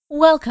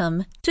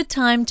Welcome to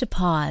Time to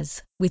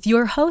Pause with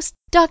your host,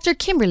 Dr.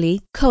 Kimberly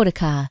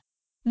Kodaka.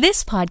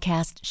 This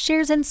podcast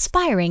shares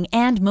inspiring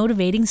and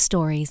motivating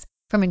stories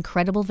from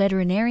incredible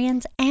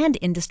veterinarians and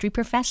industry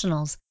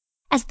professionals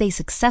as they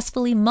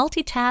successfully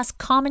multitask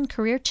common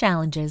career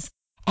challenges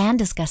and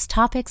discuss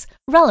topics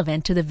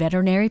relevant to the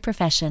veterinary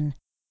profession.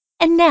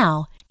 And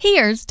now,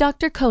 here's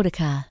Dr.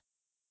 Kodaka.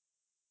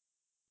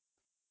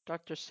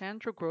 Dr.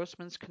 Sandra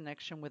Grossman's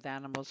connection with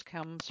animals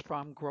comes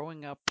from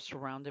growing up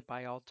surrounded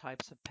by all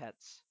types of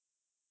pets.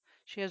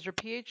 She has her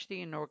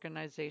PhD in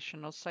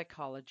organizational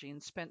psychology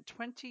and spent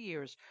 20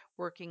 years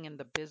working in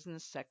the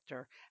business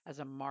sector as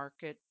a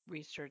market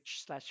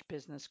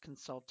research/business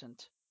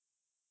consultant.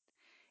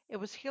 It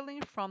was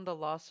healing from the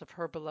loss of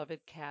her beloved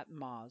cat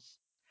Moz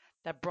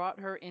that brought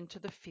her into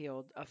the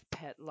field of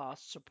pet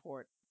loss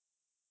support.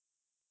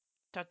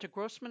 Dr.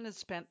 Grossman has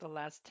spent the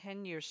last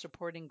 10 years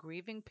supporting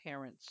grieving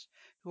parents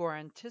who are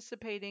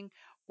anticipating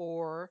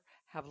or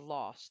have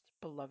lost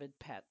beloved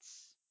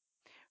pets.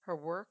 Her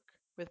work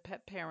with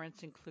pet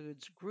parents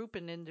includes group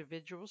and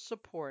individual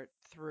support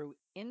through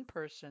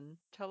in-person,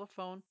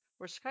 telephone,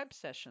 or Skype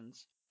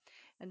sessions.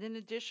 And in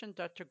addition,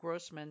 Dr.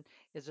 Grossman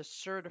is a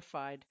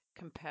certified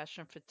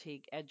compassion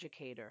fatigue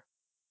educator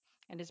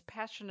and is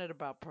passionate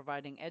about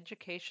providing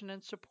education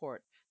and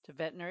support to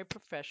veterinary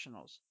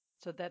professionals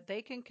so that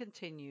they can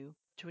continue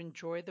to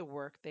enjoy the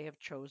work they have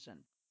chosen.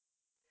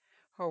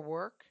 Her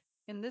work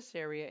in this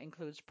area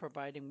includes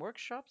providing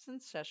workshops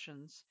and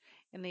sessions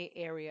in the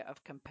area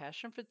of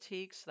compassion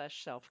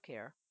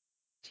fatigue/self-care,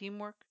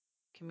 teamwork,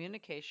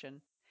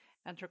 communication,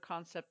 and her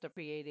concept of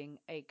creating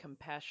a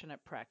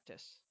compassionate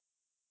practice.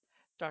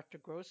 Dr.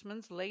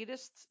 Grossman's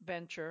latest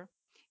venture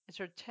is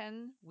her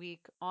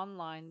 10-week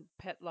online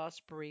pet loss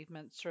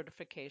bereavement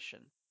certification,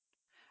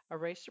 a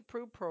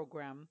RACE-approved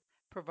program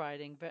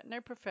providing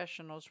veterinary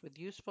professionals with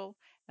useful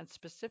and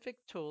specific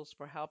tools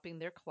for helping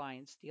their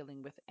clients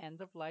dealing with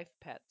end-of-life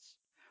pets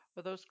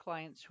or those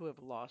clients who have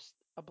lost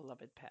a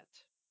beloved pet.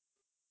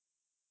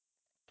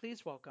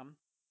 Please welcome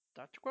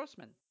Dr.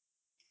 Grossman.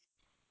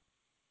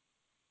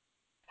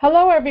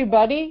 Hello,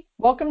 everybody.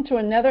 Welcome to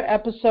another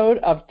episode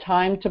of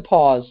Time to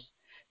Pause.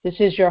 This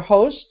is your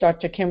host,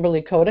 Dr.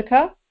 Kimberly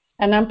Kodaka,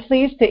 and I'm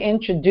pleased to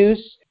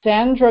introduce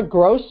Sandra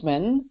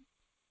Grossman.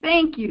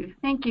 Thank you.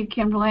 Thank you,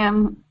 Kimberly.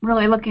 I'm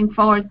really looking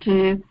forward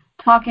to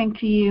talking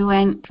to you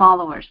and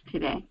followers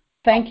today.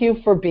 Thank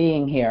you for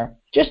being here.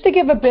 Just to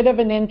give a bit of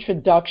an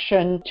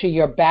introduction to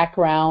your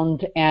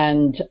background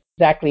and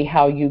exactly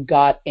how you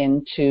got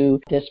into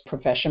this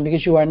profession,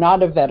 because you are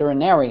not a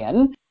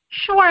veterinarian.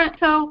 Sure.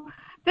 So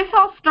this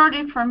all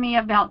started for me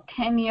about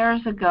 10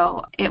 years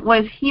ago. It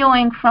was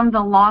healing from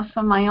the loss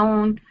of my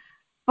own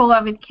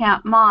beloved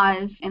cat,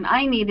 Moz, and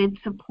I needed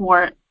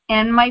support.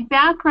 And my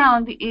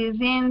background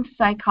is in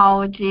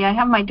psychology. I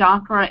have my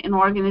doctorate in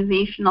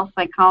organizational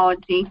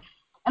psychology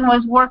and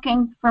was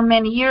working for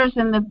many years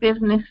in the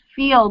business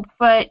field.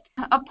 But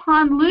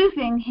upon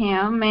losing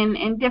him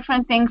and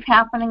different things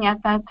happening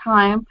at that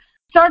time,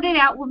 started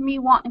out with me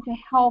wanting to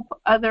help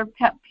other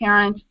pet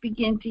parents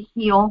begin to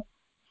heal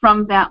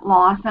from that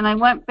loss. And I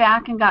went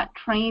back and got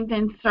trained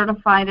and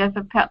certified as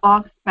a pet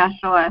loss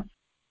specialist.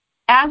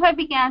 As I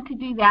began to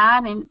do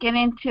that and get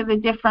into the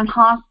different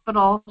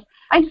hospitals,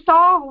 I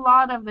saw a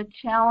lot of the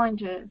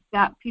challenges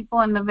that people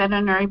in the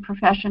veterinary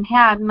profession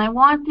had, and I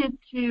wanted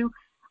to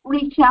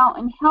reach out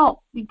and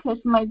help because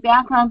my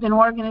background in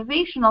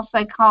organizational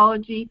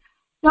psychology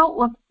dealt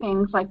with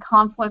things like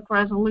conflict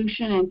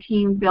resolution and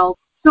team building.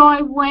 So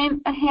I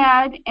went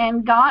ahead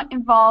and got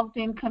involved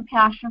in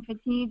compassion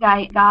fatigue.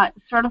 I got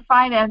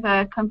certified as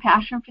a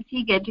compassion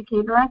fatigue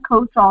educator and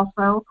coach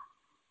also,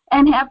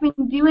 and have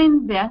been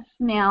doing this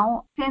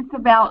now since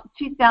about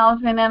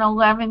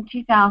 2011,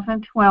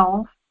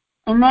 2012.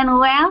 And then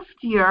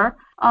last year,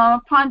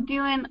 upon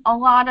doing a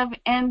lot of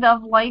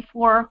end-of-life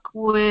work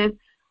with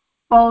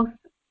both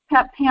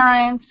pet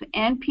parents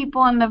and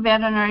people in the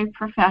veterinary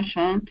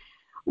profession,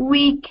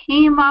 we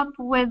came up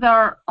with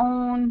our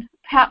own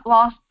pet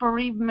loss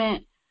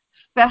bereavement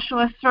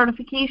specialist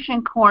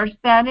certification course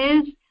that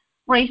is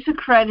RACE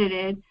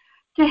accredited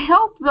to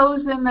help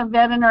those in the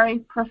veterinary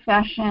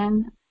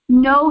profession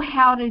know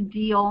how to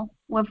deal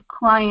with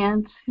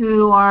clients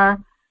who are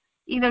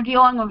either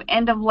dealing with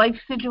end-of-life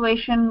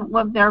situation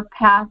with their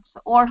pets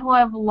or who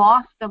have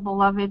lost a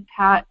beloved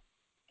pet.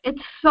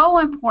 It's so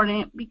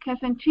important because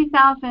in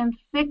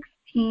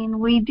 2016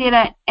 we did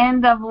an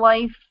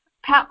end-of-life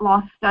pet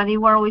loss study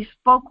where we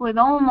spoke with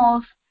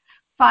almost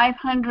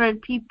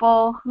 500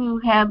 people who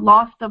had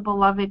lost a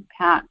beloved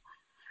pet.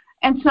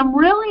 And some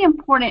really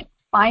important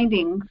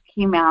findings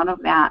came out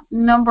of that.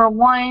 Number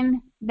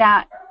one,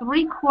 that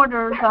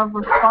 3/4 of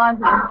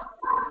respondents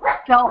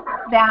felt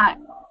that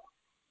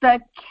the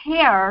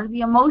care,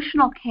 the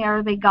emotional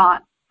care they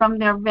got from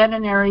their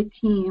veterinary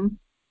team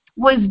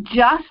was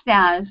just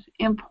as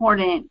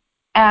important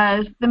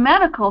as the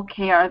medical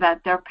care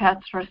that their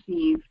pets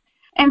received.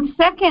 And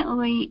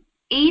secondly,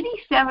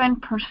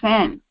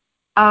 87%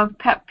 of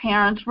pet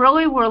parents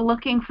really were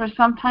looking for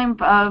some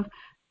type of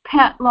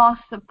pet loss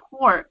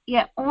support,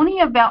 yet only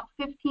about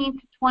 15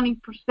 to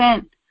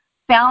 20%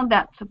 found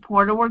that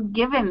support or were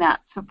given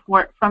that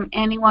support from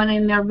anyone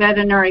in their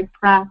veterinary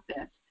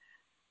practice.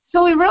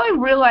 So we really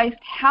realized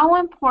how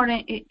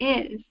important it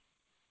is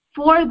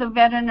for the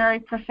veterinary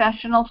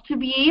professionals to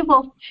be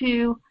able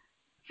to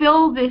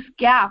fill this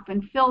gap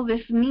and fill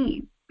this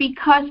need,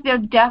 because there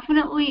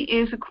definitely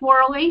is a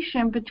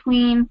correlation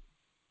between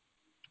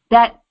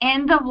that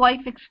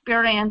end-of-life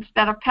experience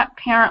that a pet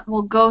parent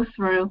will go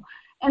through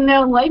and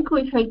their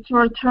likelihood to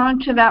return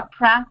to that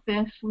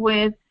practice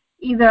with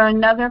either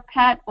another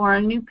pet or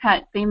a new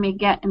pet they may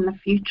get in the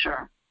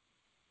future.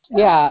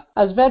 Yeah,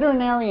 as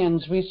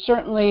veterinarians, we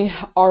certainly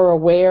are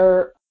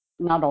aware,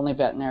 not only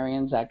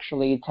veterinarians,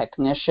 actually,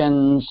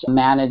 technicians,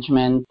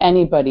 management,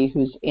 anybody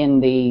who's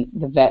in the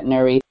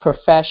veterinary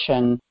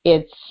profession,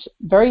 it's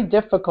very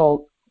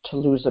difficult to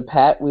lose a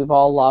pet. We've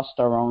all lost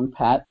our own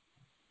pet.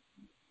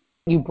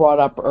 You brought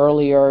up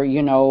earlier,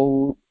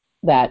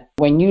 that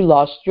when you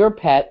lost your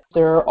pet,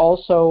 there are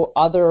also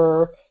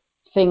other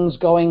things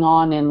going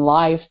on in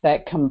life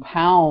that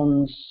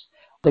compounds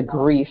the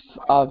grief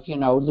of,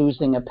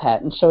 losing a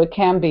pet. And so it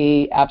can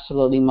be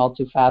absolutely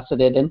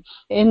multifaceted. And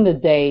in the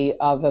day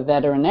of a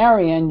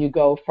veterinarian, you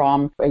go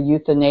from a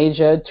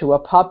euthanasia to a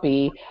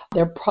puppy,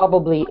 there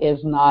probably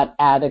is not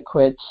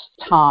adequate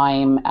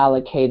time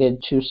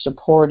allocated to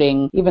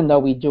supporting, even though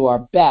we do our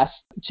best,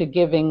 to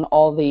giving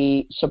all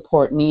the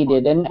support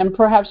needed. And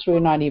perhaps we're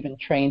not even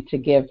trained to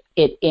give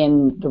it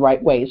in the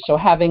right way. So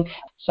having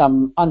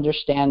some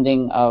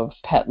understanding of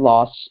pet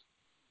loss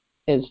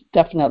is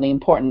definitely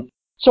important.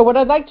 So what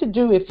I'd like to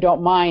do, if you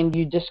don't mind,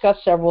 you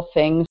discussed several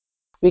things.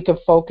 We could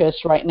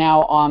focus right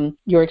now on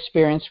your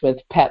experience with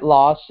pet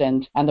loss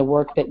and the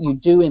work that you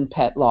do in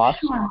pet loss.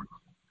 Sure.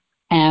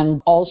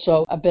 And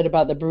also a bit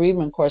about the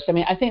bereavement course.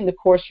 I think the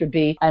course would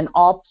be an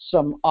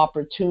awesome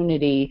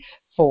opportunity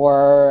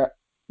for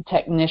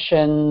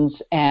technicians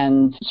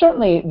and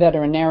certainly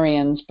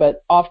veterinarians,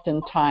 but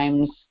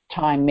oftentimes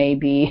time may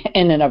be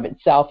in and of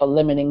itself a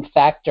limiting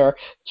factor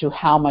to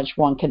how much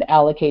one can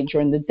allocate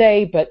during the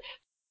day, but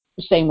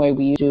the same way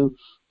we do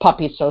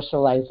puppy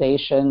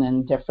socialization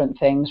and different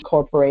things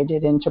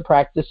incorporated into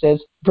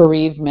practices,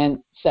 bereavement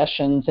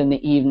sessions in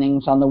the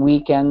evenings on the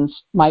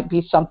weekends might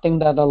be something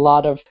that a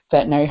lot of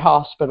veterinary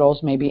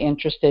hospitals may be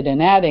interested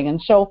in adding.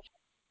 And so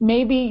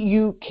maybe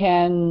you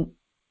can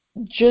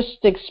just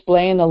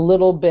explain a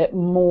little bit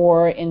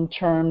more in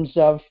terms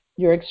of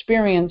your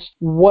experience,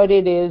 what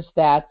it is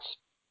that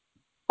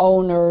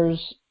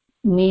owners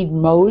need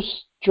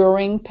most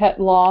during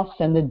pet loss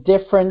and the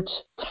different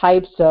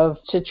types of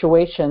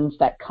situations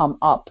that come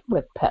up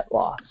with pet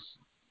loss.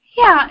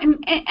 Yeah,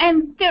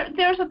 and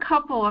there's a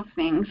couple of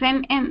things.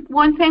 And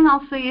one thing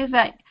I'll say is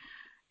that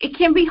it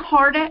can be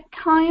hard at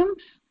times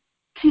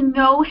to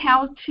know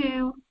how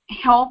to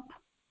help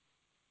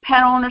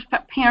pet owners,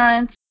 pet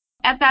parents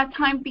at that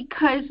time,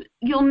 because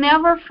you'll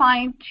never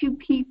find two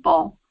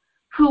people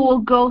who will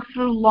go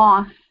through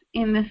loss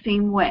in the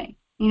same way.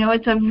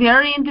 It's a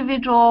very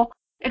individual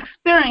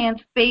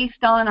experience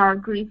based on our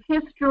grief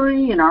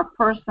history and our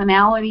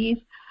personalities,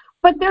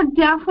 but there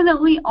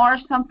definitely are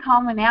some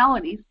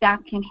commonalities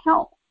that can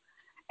help.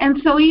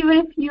 And so even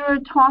if you're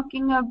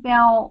talking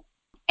about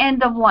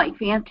end of life,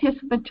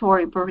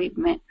 anticipatory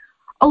bereavement,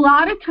 a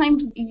lot of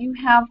times you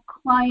have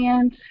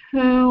clients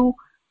who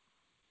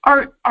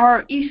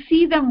are you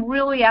see them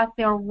really at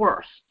their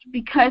worst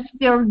because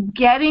they're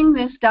getting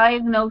this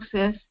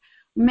diagnosis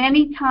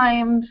many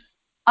times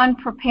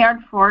unprepared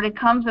for it. It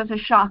comes as a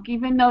shock,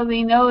 even though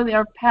they know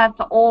their pet's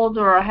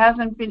older or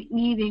hasn't been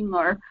eating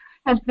or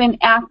has been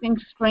acting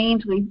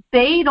strangely.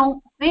 They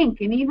don't think,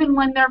 and even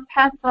when their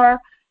pets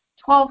are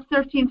 12,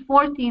 13,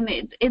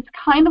 14, it's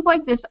kind of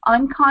like this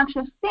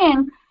unconscious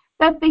thing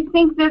that they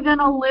think they're going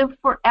to live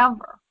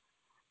forever.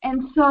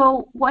 And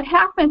so what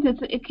happens is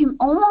it can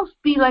almost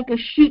be like a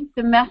shoot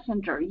the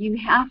messenger. You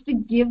have to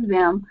give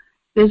them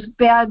this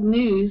bad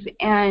news,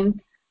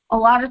 and a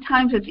lot of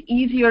times it's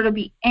easier to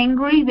be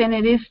angry than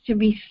it is to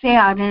be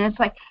sad. And it's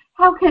like,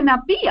 how can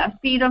that be? I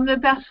feed him the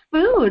best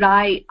food.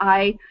 I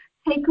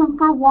take him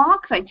for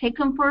walks. I take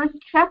him for his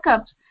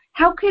checkups.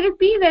 How could it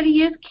be that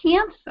he has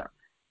cancer?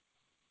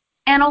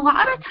 And a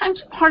lot of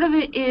times part of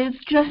it is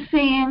just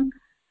saying,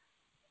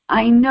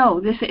 I know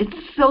it's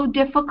so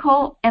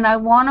difficult, and I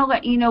want to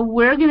let you know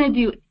we're going to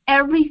do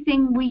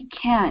everything we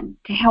can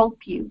to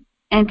help you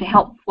and to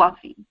help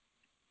Fluffy.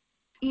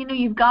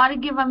 You've got to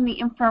give them the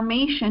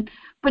information,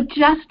 but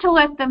just to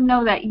let them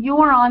know that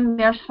you're on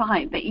their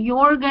side, that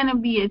you're going to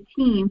be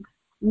a team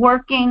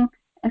working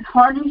as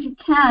hard as you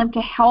can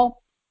to help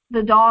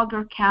the dog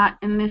or cat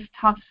in this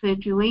tough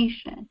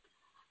situation.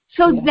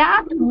 So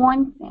that's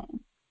one thing.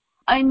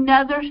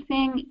 Another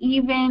thing,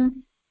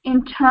 even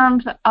in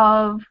terms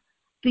of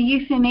the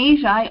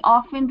euthanasia, I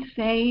often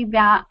say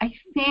that I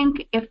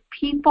think if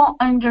people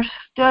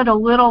understood a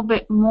little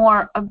bit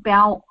more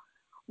about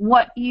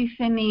what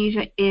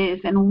euthanasia is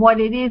and what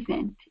it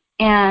isn't,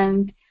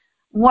 and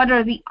what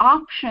are the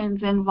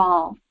options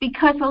involved.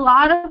 Because a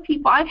lot of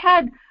people, I've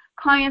had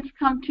clients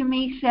come to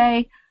me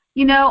say,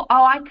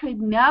 I could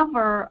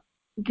never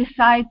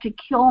decide to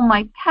kill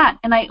my pet.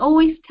 And I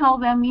always tell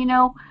them,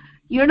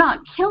 you're not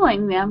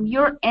killing them,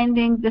 you're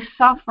ending the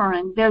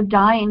suffering. They're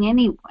dying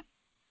anyway.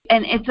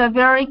 And it's a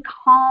very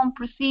calm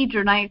procedure.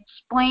 And I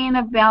explain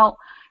about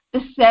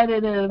the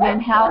sedative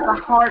and how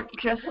the heart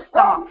just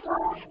stops.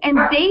 And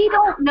they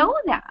don't know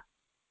that.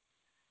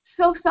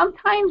 So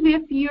sometimes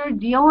if you're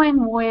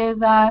dealing with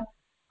a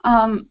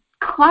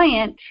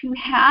client who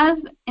has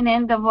an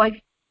end-of-life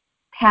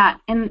pet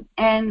and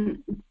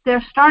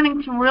they're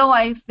starting to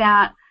realize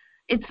that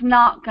it's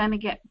not going to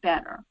get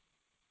better,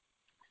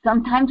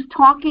 sometimes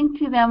talking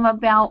to them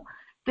about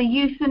the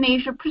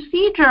euthanasia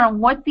procedure and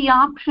what the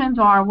options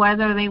are,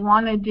 whether they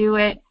want to do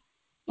it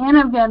in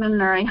a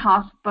veterinary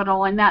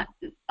hospital, and that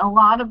a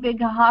lot of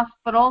big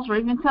hospitals or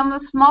even some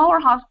of the smaller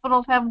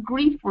hospitals have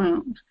grief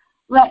rooms,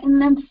 letting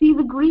them see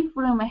the grief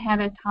room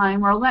ahead of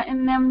time, or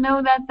letting them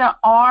know that there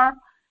are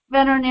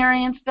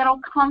veterinarians that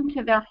will come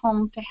to their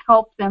home to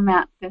help them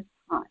at this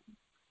time.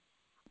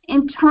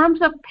 In terms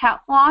of pet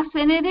loss,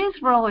 and it is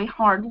really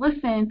hard,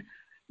 listen,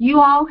 you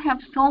all have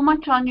so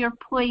much on your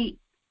plate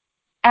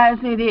as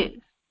it is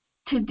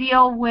to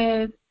deal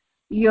with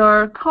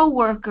your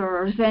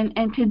coworkers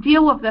and to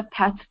deal with the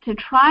pets, to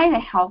try to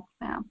help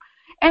them.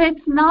 And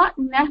it's not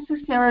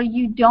necessary,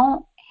 you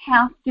don't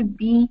have to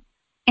be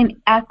an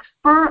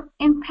expert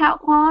in pet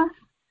loss,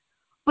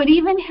 but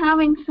even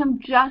having some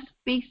just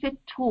basic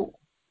tools,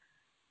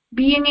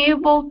 being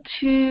able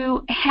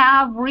to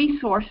have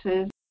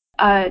resources,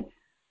 a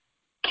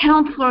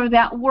counselor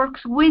that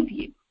works with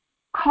you,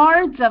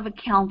 cards of a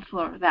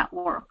counselor that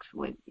works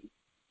with you,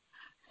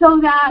 so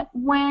that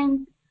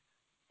when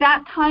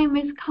that time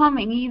is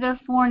coming, either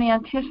for an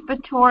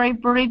anticipatory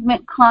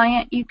bereavement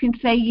client, you can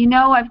say,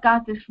 I've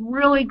got this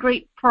really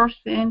great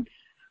person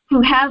who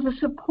has a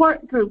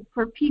support group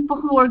for people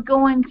who are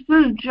going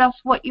through just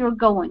what you're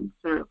going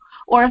through,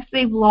 or if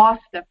they've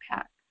lost a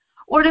pet,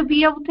 or to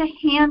be able to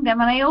hand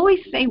them. And I always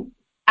say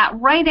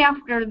right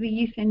after the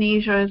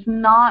euthanasia is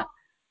not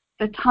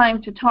the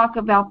time to talk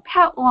about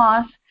pet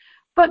loss,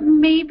 but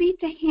maybe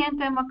to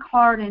hand them a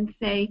card and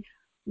say,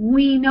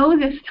 we know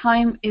this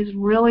time is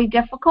really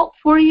difficult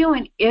for you,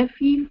 and if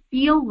you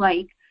feel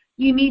like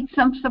you need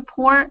some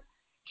support,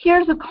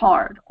 here's a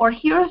card, or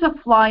here's a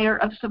flyer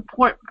of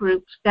support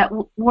groups that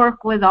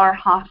work with our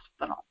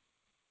hospital.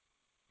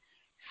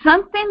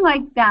 Something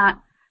like that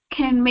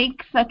can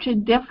make such a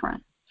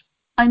difference.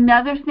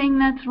 Another thing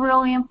that's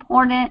really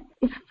important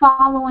is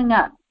following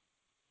up.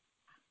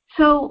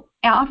 So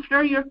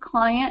after your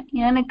client,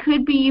 and it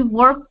could be you've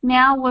worked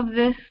now with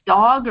this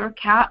dog or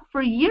cat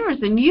for years,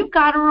 and you've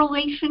got a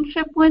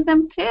relationship with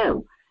them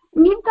too,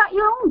 and you've got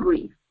your own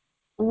grief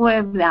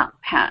with that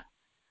pet.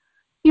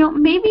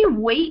 Maybe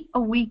wait a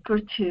week or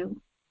two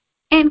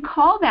and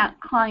call that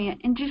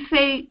client and just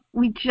say,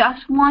 we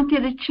just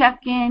wanted to check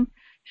in,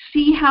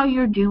 see how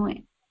you're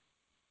doing.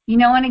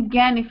 And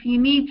again, if you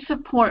need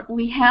support,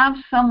 we have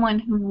someone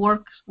who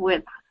works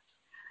with us.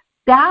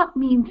 That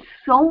means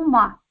so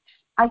much.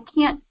 I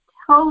can't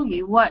tell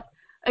you what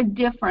a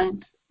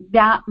difference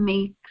that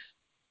makes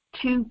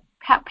to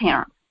pet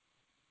parents.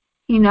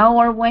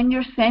 Or when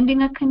you're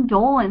sending a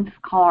condolence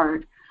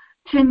card,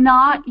 to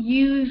not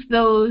use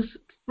those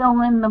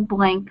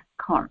fill-in-the-blank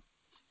cards,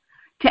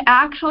 to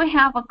actually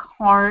have a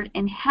card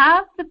and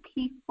have the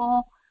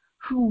people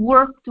who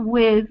worked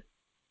with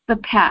the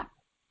pet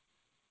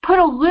put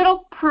a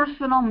little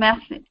personal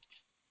message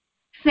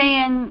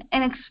saying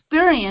an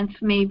experience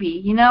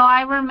maybe.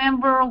 I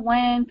remember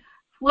when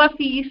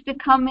Fluffy used to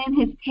come in,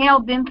 his tail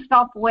didn't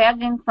stop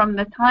wagging from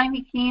the time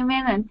he came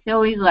in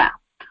until he left.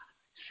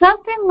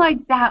 Something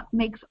like that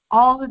makes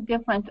all the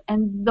difference,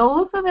 and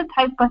those are the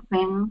type of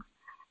things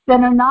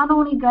that are not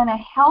only going to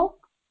help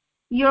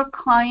your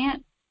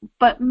client,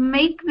 but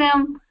make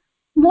them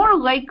more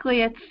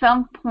likely at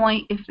some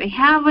point, if they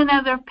have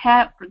another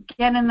pet or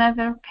get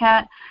another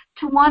pet,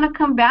 to want to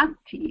come back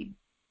to you.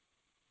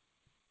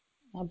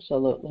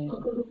 Absolutely.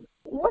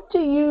 What do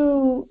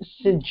you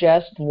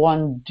suggest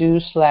one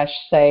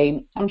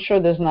do/say? I'm sure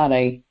there's not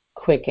a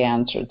quick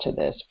answer to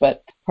this,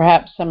 but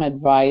perhaps some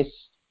advice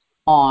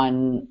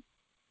on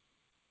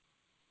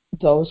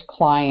those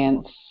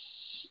clients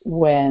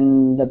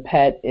when the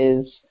pet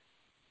is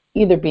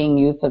either being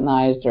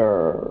euthanized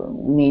or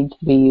needs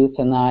to be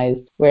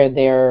euthanized, where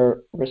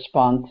their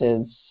response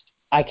is,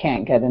 I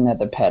can't get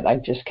another pet, I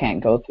just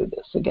can't go through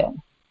this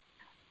again.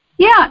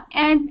 Yeah,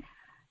 and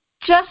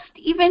just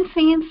even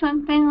saying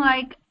something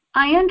like,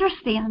 I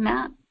understand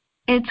that.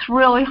 It's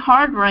really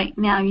hard right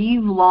now.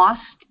 You've lost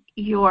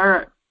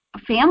your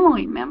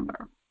family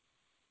member.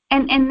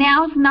 And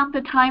now's not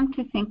the time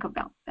to think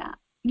about that.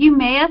 You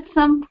may at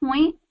some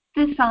point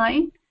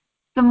decide,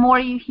 the more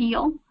you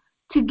heal,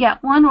 to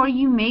get one, or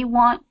you may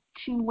want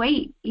to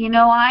wait.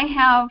 I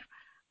have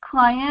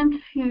clients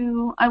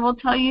who, I will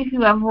tell you,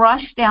 who have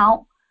rushed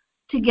out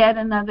to get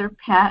another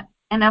pet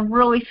and have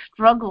really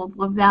struggled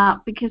with that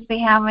because they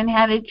haven't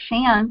had a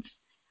chance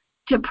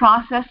to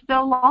process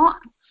their loss.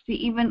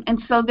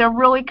 And so they're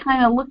really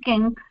kind of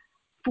looking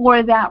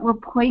for that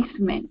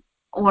replacement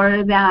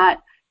or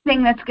that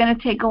thing that's going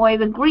to take away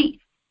the grief.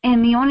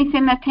 And the only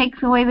thing that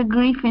takes away the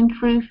grief in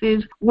truth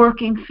is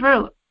working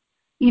through it.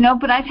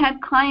 But I've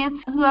had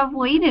clients who have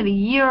waited a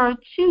year or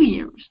 2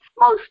 years.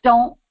 Most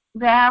don't.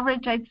 The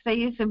average, I'd say,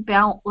 is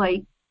about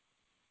like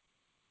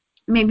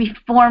maybe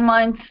 4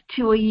 months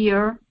to a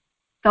year.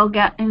 They'll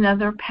get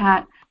another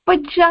pet.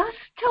 But just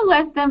to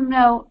let them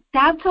know,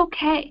 that's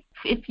okay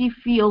if you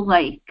feel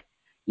like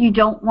you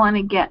don't want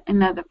to get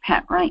another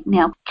pet right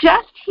now.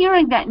 Just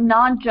hearing that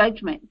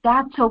non-judgment,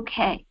 that's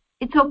okay.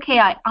 It's okay.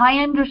 I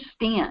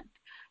understand.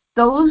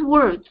 Those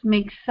words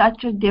make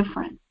such a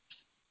difference.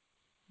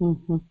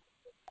 Mm-hmm.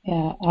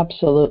 Yeah,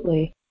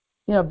 absolutely.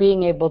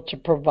 Being able to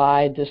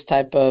provide this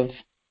type of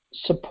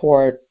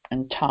support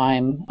and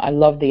time. I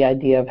love the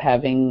idea of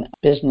having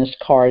business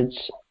cards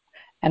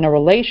and a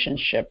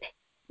relationship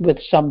with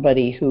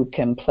somebody who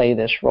can play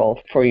this role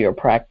for your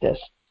practice.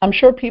 I'm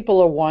sure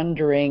people are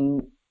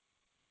wondering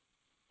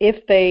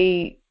if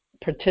they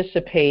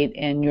participate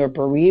in your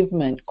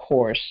bereavement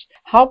course,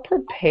 how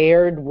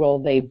prepared will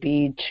they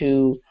be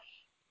to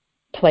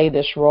play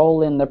this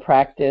role in the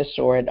practice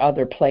or at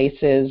other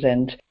places,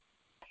 and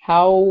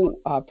how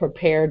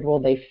prepared will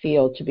they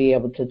feel to be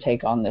able to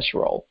take on this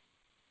role?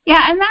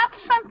 Yeah, and that's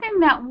something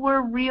that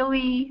we're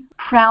really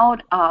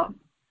proud of,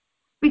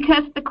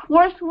 because the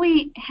course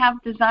we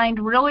have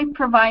designed really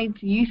provides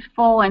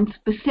useful and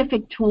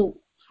specific tools.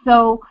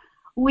 So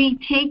we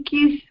take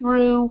you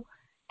through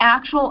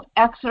actual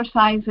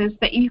exercises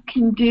that you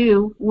can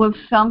do with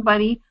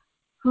somebody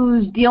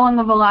who's dealing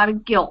with a lot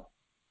of guilt,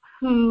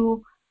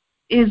 who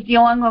is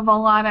dealing with a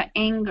lot of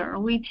anger.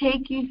 We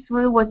take you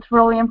through what's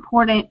really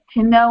important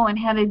to know and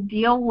how to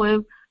deal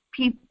with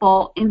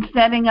people in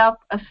setting up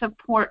a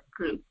support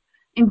group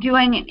and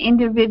doing an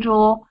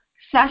individual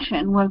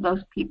session with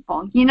those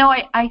people.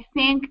 I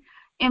think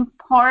in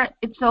part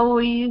it's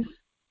always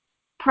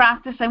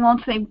practice. I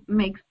won't say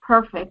makes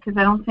perfect, because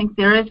I don't think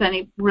there is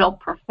any real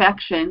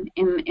perfection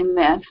in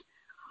this.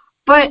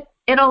 But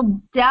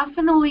it'll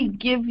definitely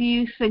give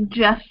you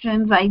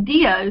suggestions,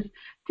 ideas,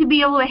 to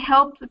be able to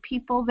help the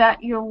people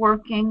that you're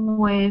working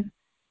with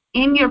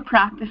in your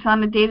practice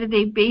on a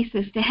day-to-day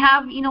basis, to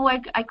have,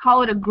 I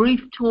call it a grief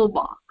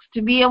toolbox,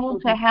 to be able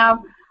to have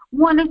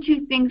one or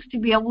two things to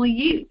be able to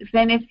use.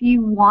 And if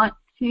you want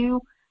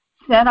to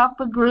set up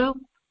a group,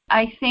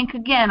 I think,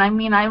 again,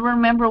 I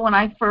remember when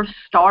I first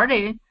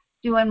started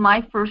doing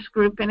my first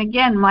group, and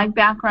again, my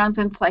background's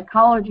in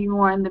psychology,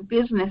 more in the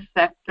business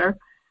sector.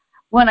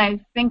 When I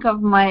think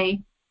of my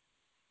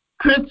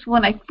groups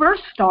when I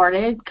first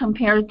started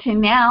compared to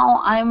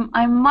now,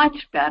 I'm much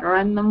better,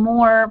 and the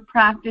more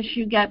practice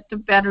you get, the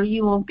better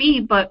you will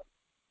be. But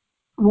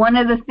one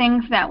of the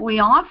things that we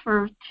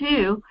offer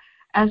too,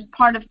 as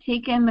part of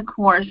taking the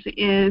course,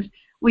 is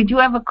we do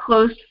have a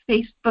closed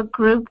Facebook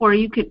group where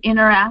you could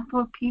interact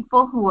with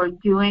people who are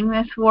doing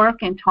this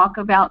work and talk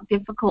about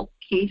difficult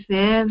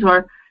cases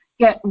or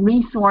get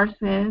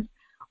resources.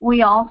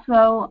 We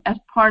also, as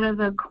part of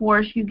the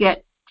course, you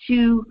get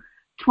 2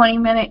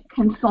 20-minute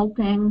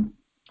consulting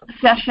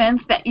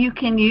sessions that you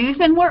can use,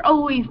 and we're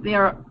always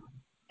there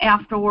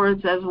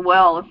afterwards as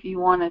well if you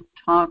want to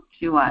talk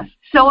to us.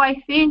 So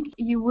I think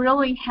you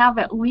really have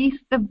at least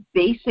the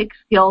basic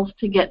skills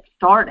to get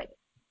started.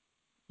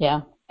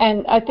 Yeah.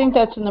 And I think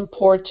that's an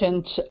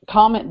important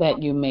comment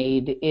that you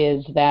made,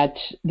 is that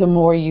the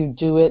more you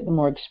do it, the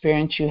more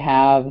experience you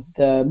have,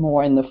 the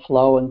more in the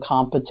flow and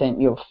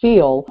competent you'll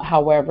feel.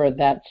 However,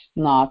 that's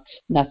not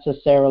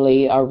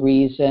necessarily a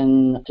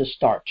reason to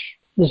start.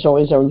 There's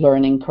always a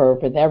learning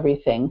curve with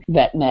everything,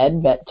 vet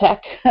med, vet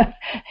tech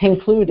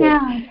included.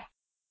 Yeah.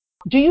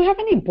 Do you have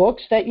any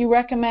books that you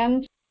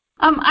recommend?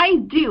 I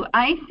do.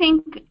 I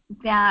think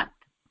that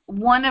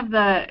one of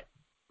the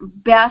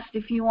best,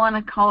 if you want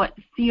to call it,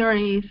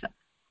 theories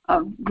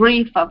of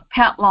grief, of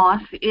pet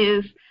loss,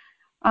 is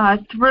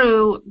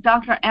through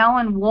Dr.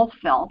 Alan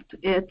Wolfelt.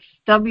 It's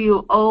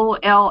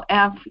Wolfelt,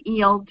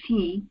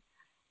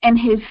 and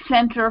his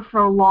Center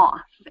for Loss.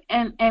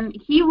 And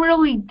he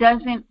really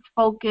doesn't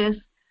focus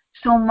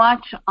so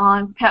much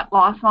on pet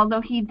loss,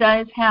 although he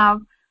does have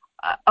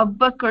a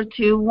book or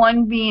two,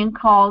 one being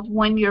called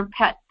When Your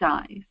Pet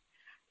Dies.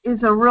 Is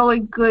a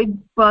really good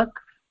book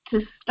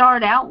to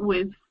start out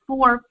with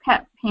for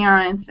pet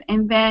parents.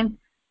 And then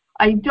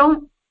I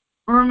don't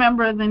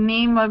remember the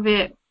name of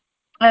it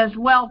as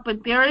well, but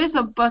there is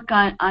a book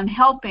on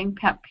helping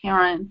pet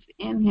parents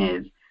in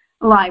his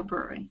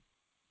library.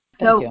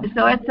 So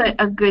it's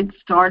a good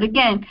start.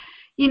 Again,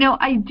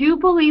 I do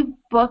believe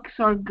books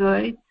are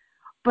good,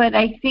 but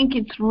I think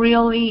it's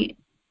really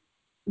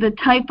the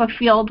type of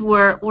field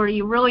where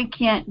you really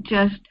can't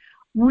just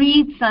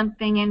read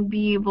something and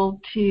be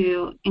able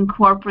to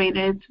incorporate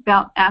it. It's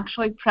about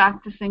actually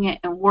practicing it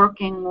and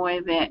working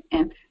with it,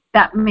 and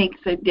that makes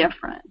a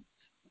difference.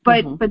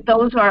 But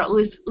those are at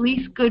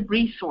least good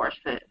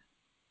resources.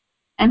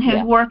 And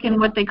his work in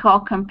what they call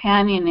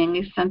companioning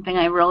is something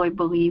I really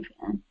believe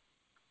in.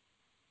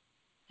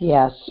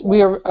 Yes,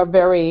 we are a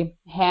very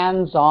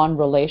hands-on,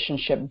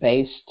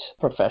 relationship-based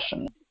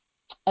profession.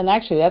 And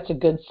actually, that's a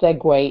good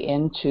segue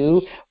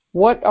into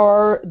what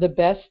are the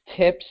best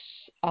tips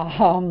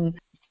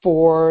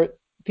for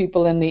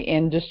people in the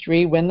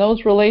industry, when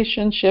those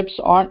relationships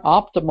aren't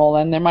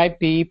optimal and there might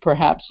be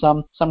perhaps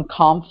some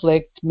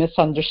conflict,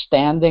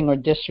 misunderstanding, or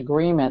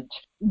disagreement,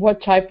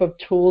 what type of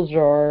tools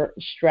or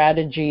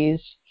strategies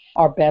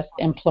are best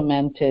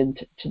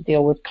implemented to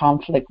deal with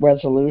conflict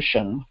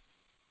resolution?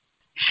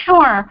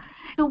 Sure.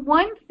 The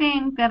one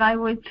thing that I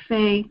would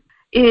say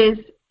is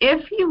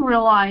if you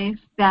realize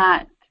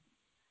that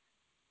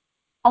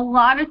a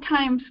lot of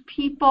times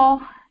people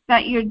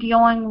that you're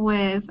dealing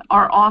with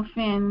are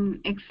often,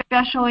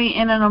 especially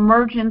in an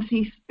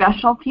emergency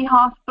specialty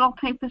hospital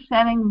type of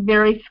setting,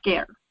 very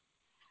scared.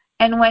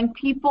 And when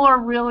people are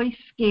really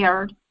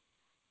scared,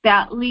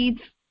 that leads,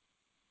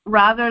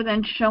 rather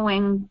than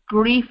showing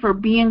grief or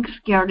being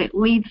scared, it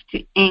leads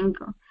to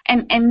anger.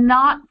 And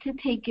not to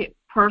take it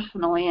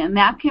personally, and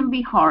that can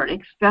be hard,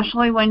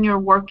 especially when you're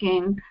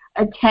working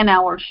a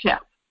 10-hour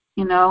shift,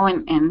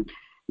 and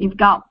you've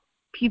got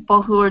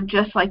people who are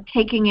just like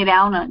taking it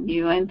out on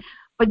you,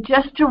 but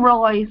just to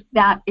realize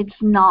that it's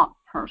not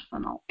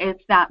personal,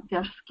 it's that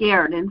they're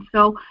scared. And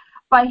so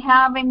by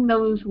having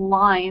those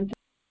lines,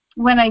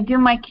 when I do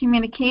my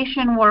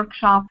communication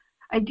workshop,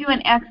 I do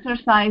an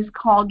exercise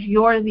called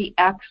You're the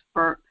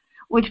Expert,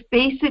 which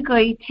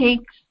basically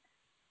takes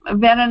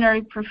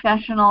veterinary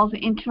professionals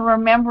into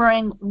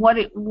remembering what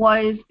it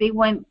was they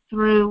went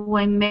through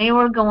when they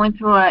were going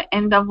through an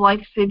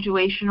end-of-life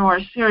situation or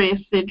a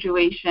serious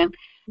situation,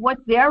 what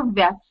their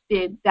vets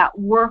did that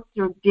worked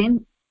or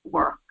didn't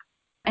work,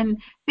 and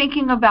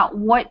thinking about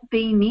what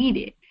they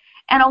needed.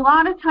 And a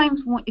lot of times,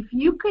 if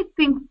you could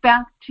think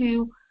back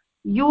to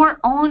your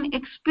own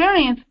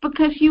experience,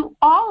 because you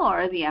all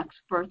are the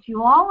experts,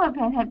 you all have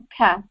had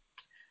pets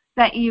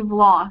that you've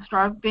lost or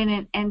have been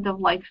in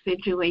end-of-life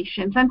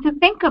situations, and to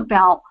think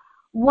about,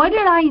 what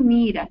did I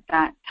need at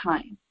that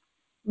time?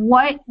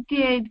 What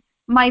did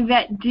my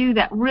vet do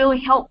that really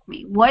helped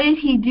me? What did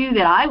he do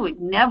that I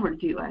would never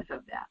do as a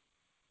vet?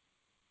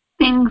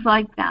 Things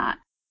like that.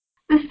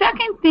 The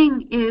second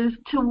thing is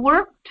to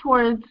work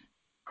towards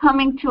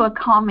coming to a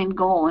common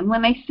goal. And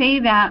when I say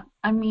that,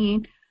 I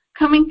mean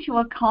coming to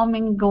a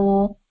common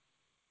goal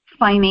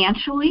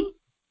financially,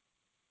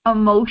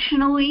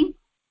 emotionally,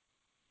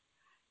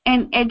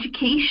 and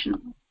educational.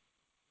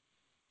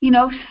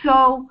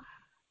 So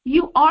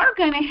you are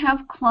going to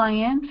have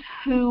clients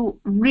who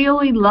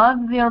really love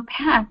their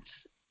pets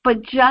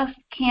but just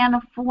can't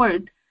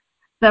afford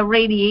the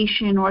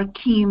radiation or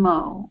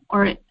chemo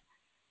or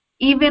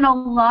even a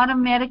lot of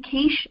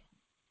medication.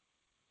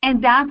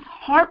 And that's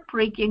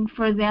heartbreaking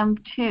for them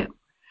too.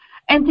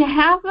 And to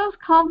have those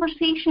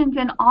conversations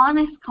and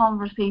honest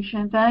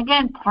conversations, and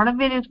again, part of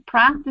it is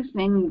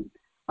practicing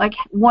like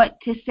what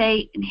to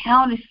say and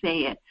how to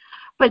say it.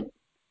 But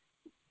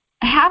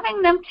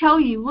having them tell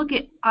you, look,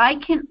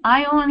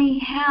 I only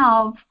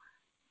have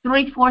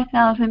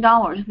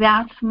 $3,000-$4,000.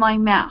 That's my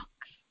max.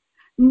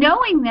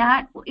 Knowing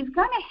that is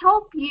going to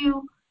help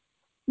you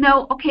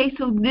know, okay,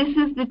 so this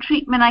is the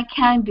treatment I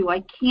can do.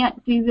 I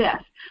can't do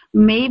this.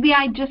 Maybe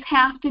I just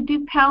have to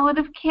do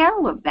palliative care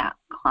with that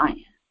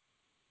client.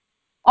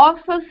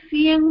 Also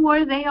seeing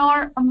where they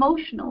are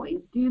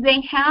emotionally. Do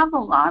they have a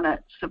lot of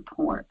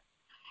support?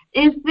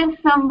 Is this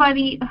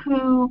somebody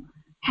who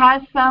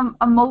has some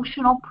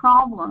emotional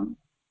problem?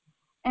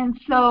 And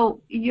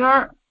so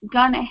you're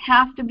going to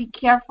have to be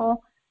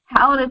careful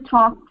how to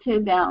talk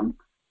to them.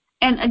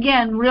 And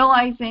again,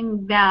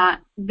 realizing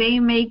that they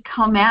may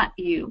come at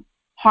you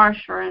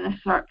harsher in a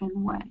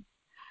certain way.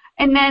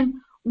 And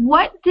then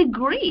what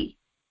degree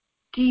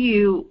do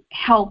you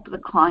help the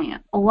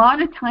client? A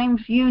lot of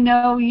times,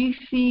 you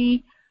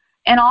see,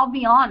 and I'll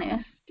be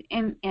honest,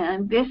 and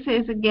this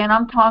is, again,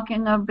 I'm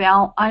talking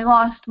about, I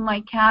lost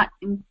my cat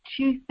in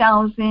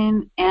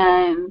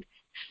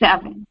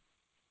 2007.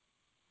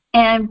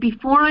 And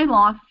before I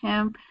lost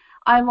him,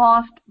 I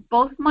lost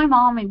both my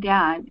mom and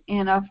dad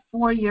in a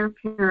 4-year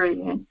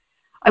period.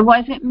 I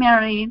wasn't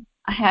married.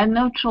 I had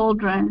no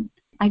children.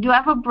 I do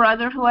have a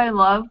brother who I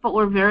love, but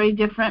we're very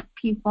different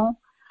people.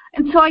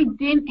 And so I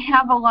didn't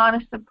have a lot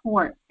of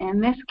support.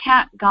 And this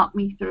cat got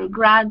me through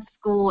grad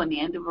school and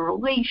the end of a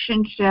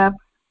relationship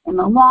and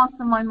the loss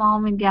of my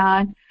mom and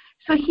dad.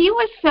 So he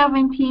was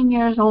 17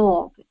 years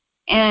old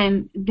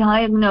and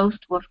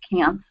diagnosed with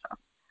cancer.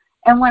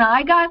 And when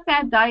I got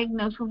that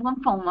diagnosed with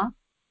lymphoma,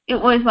 it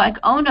was like,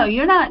 oh, no,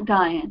 you're not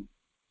dying.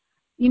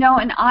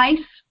 And I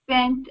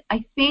spent,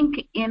 I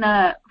think, in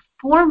a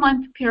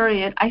 4-month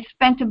period, I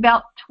spent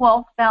about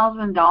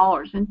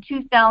 $12,000 in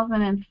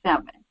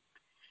 2007.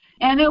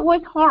 And it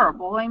was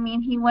horrible. I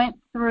mean, he went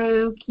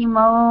through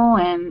chemo,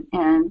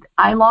 and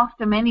I lost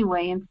him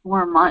anyway in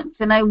 4 months.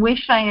 And I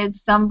wish I had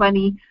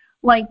somebody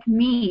like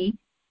me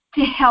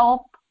to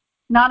help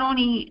not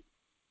only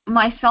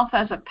myself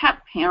as a pet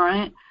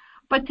parent,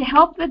 but to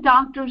help the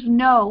doctors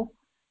know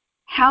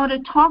how to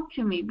talk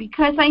to me.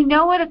 Because I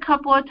know it a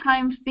couple of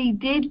times they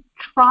did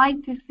try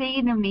to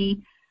say to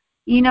me,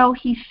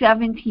 he's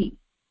 17,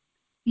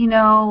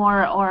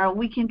 or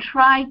we can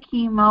try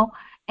chemo,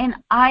 and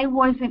I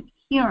wasn't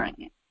hearing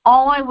it.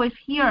 All I was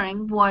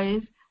hearing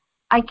was,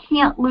 I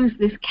can't lose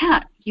this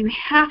cat. You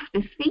have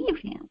to save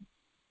him.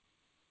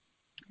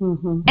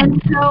 Mm-hmm.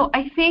 And so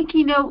I think,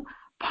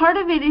 part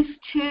of it is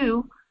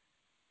too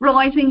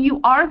realizing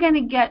you are going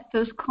to get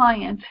those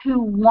clients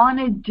who want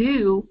to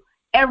do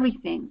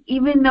everything,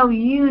 even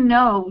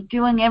though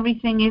doing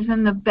everything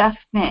isn't the best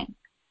thing.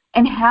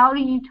 And how do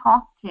you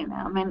talk to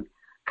them and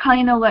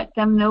kind of let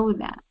them know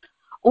that?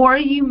 Or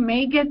you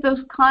may get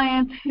those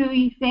clients who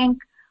you think,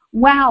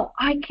 wow,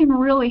 I can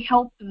really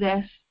help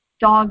this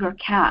dog or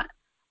cat,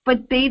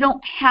 but they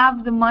don't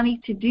have the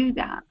money to do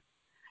that.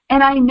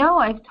 And I know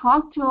I've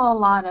talked to a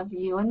lot of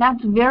you, and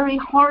that's very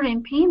hard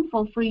and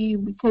painful for you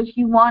because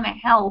you want to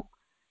help,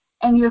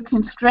 and you're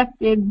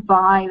constricted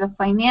by the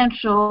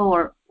financial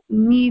or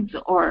needs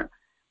or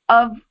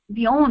of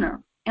the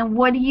owner. And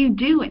what do you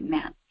do in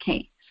that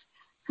case?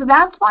 So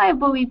that's why I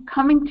believe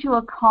coming to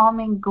a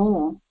common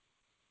goal,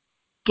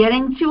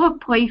 getting to a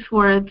place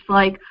where it's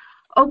like,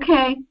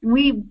 okay,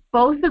 we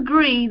both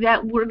agree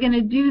that we're going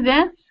to do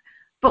this,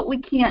 but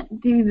we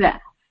can't do this.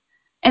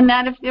 And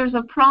that if there's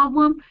a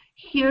problem,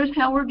 here's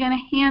how we're going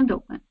to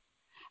handle it.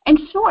 And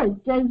sure,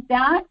 does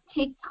that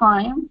take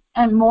time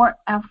and more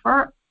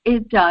effort?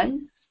 It does.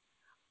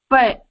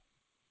 But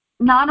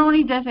not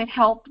only does it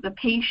help the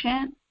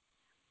patient,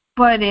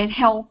 but it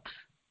helps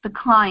the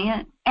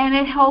client and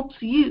it helps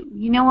you.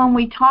 When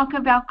we talk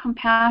about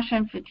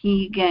compassion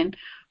fatigue and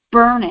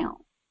burnout,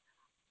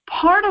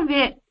 part of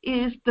it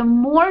is the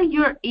more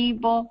you're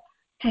able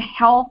to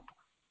help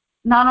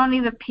not only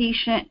the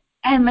patient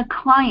and the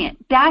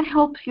client, that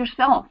helps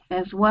yourself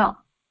as well.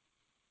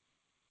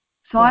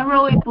 So I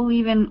really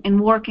believe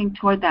in working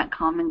toward that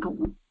common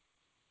goal.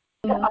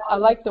 I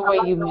like the way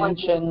you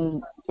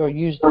mention or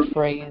use the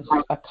phrase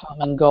a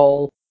common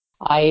goal.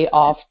 I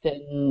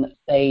often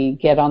say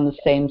get on the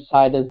same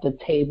side of the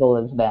table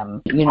as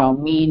them,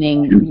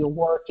 meaning you're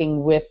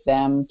working with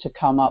them to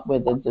come up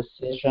with a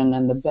decision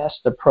and the best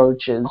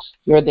approaches.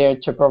 You're there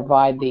to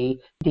provide the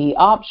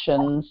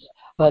options,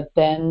 but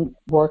then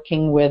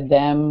working with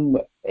them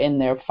in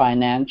their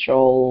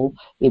financial,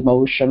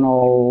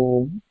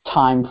 emotional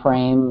time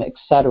frame,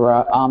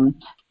 etc.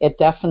 It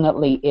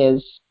definitely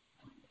is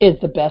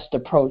the best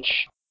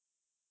approach.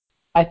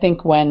 I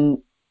think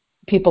when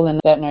people in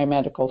the veterinary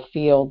medical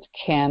field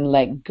can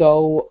let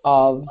go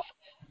of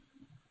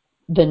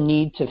the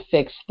need to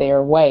fix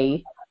their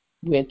way,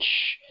 which,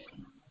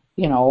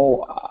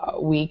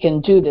 we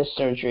can do this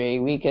surgery,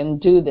 we can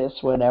do this,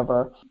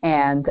 whatever,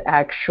 and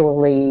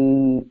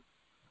actually,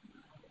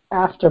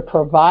 after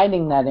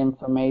providing that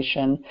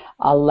information,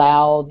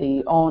 allow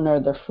the owner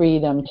the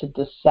freedom to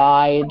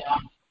decide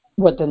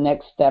what the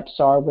next steps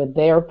are with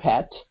their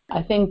pet.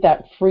 I think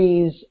that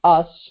frees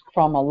us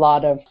from a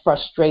lot of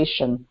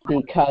frustration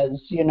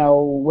because,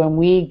 when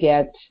we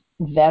get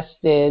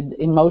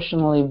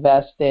emotionally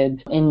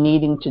vested in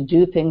needing to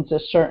do things a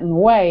certain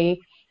way,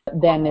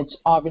 then it's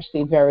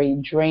obviously very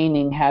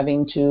draining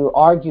having to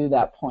argue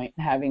that point,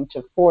 having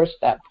to force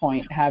that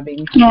point,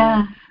 having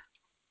to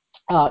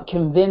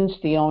convince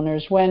the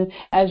owners when,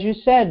 as you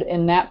said,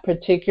 in that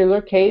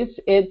particular case,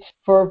 it's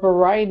for a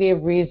variety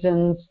of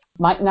reasons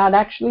might not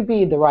actually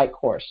be the right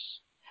course.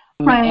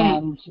 Right.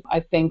 And I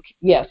think,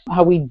 yes,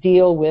 how we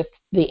deal with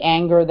the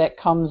anger that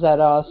comes at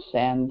us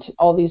and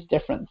all these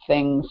different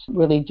things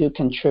really do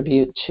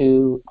contribute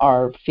to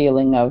our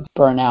feeling of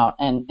burnout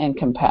and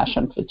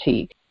compassion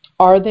fatigue.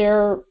 Are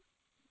there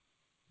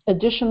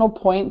additional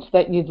points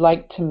that you'd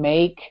like to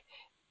make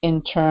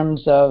in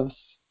terms of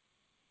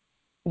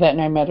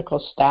veterinary medical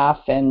staff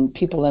and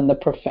people in the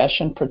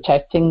profession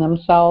protecting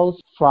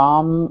themselves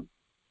from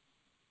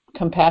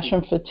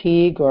compassion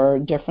fatigue or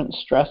different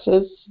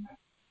stresses?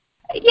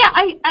 Yeah,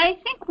 I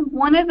think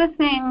one of the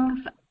things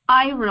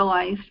I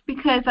realized,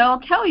 because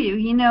I'll tell you,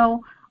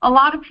 a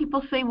lot of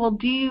people say, well,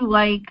 do you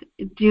like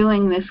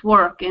doing this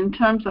work in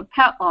terms of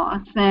pet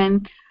loss?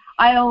 And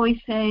I always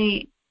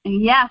say,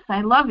 yes,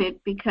 I love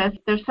it because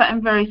there's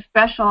something very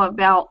special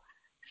about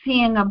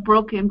seeing a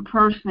broken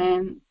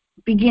person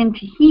begin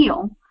to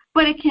heal.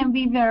 But it can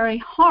be very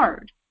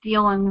hard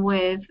dealing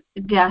with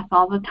death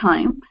all the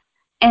time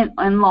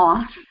and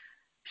loss.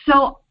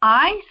 So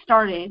I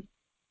started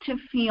to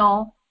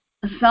feel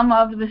some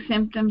of the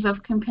symptoms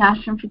of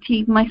compassion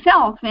fatigue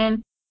myself.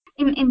 And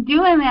in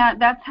doing that,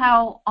 that's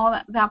how all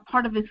that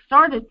part of it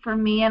started for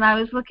me. And I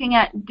was looking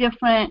at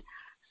different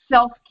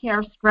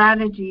self-care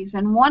strategies.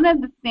 And one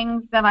of the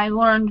things that I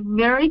learned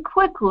very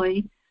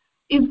quickly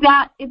is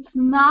that it's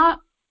not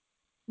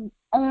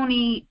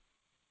only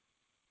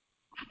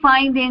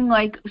finding,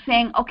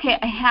 saying, okay,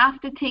 I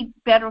have to take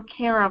better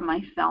care of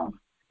myself,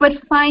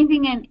 but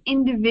finding an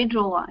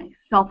individualized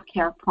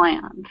self-care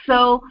plan.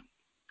 So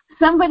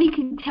somebody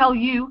can tell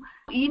you,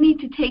 you need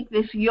to take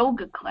this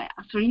yoga class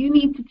or you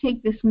need to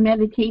take this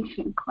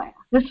meditation class.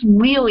 This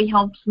really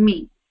helps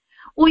me.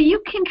 Well,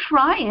 you can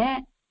try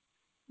it,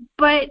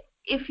 but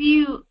if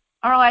you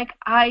are like,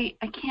 I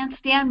can't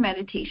stand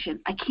meditation,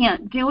 I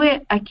can't do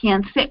it, I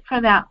can't sit for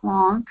that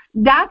long,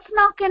 that's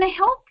not going to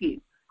help you.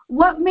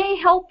 What may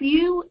help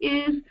you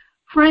is,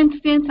 for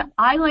instance,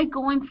 I like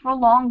going for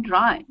long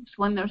drives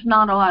when there's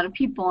not a lot of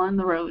people on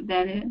the road,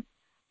 that is.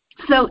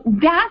 So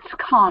that's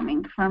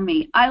calming for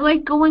me. I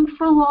like going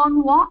for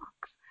long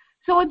walks.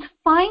 So it's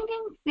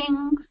finding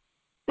things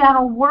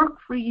that'll work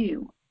for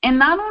you. And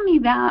not only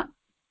that,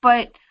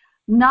 but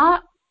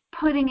not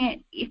putting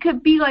it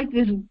could be like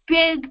this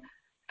big,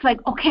 it's like,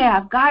 okay,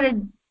 I've got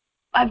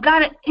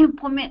to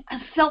implement a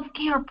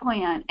self-care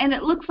plan. And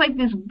it looks like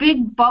this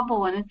big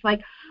bubble, and it's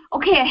like,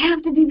 okay, I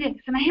have to do this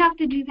and I have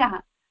to do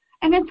that.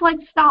 And it's like,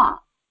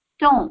 stop.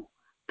 Don't.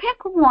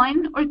 Pick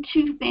one or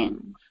two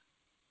things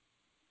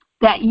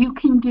that you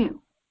can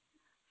do.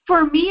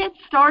 For me, it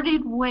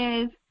started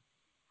with,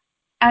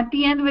 at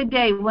the end of the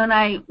day, when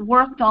I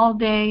worked all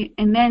day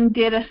and then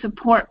did a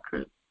support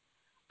group,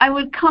 I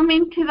would come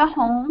into the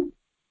home,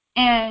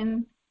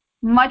 and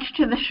much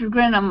to the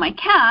chagrin of my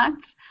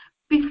cats,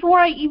 before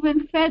I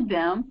even fed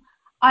them,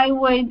 I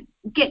would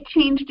get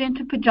changed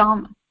into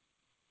pajamas.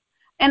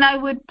 And I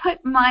would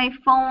put my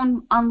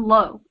phone on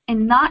low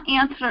and not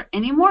answer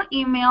any more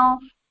emails,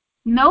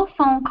 no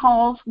phone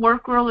calls,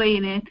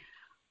 work-related,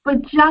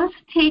 but just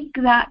take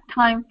that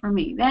time for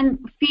me. Then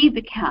feed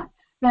the cats,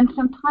 spend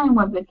some time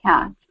with the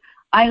cats.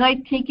 I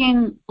like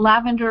taking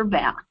lavender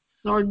baths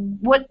or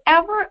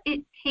whatever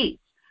it takes.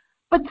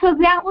 But so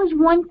that was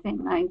one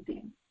thing I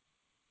did.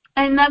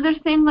 Another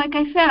thing, like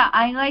I said,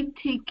 I like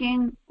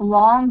taking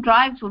long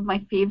drives with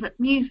my favorite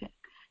music.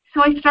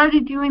 So I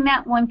started doing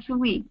that once a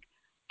week.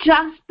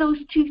 Just those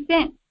two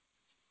things.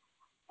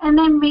 And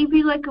then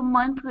maybe like a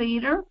month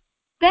later,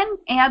 then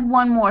add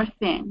one more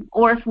thing.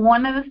 Or if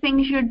one of the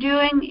things you're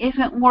doing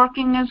isn't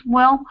working as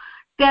well,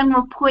 then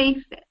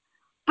replace it.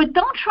 But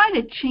don't try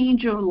to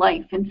change your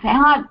life and say,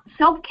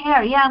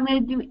 self-care, yeah, I'm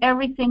going to do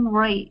everything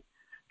right.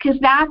 Because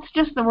that's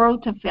just the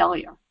road to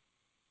failure.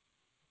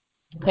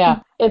 Yeah,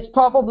 it's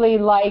probably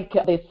like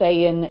they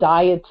say in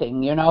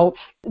dieting,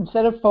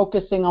 instead of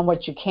focusing on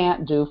what you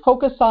can't do,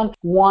 focus on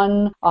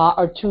one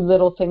or two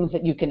little things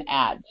that you can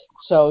add.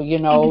 So,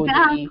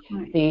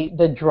 Exactly.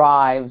 the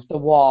drive, the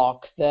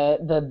walk,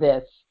 the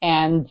this.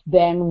 And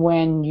then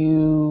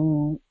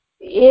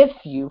if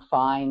you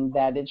find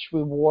that it's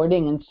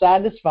rewarding and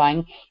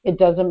satisfying, it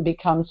doesn't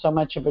become so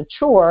much of a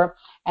chore,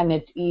 and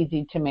it's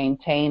easy to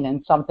maintain,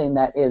 and something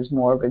that is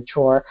more of a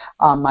chore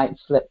might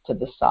slip to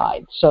the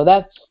side. So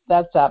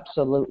that's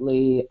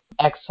absolutely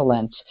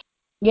excellent.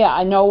 Yeah,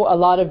 I know a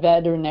lot of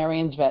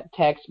veterinarians, vet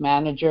techs,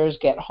 managers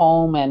get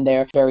home and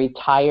they're very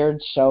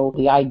tired, so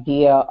the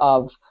idea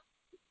of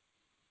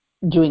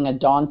doing a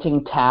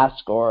daunting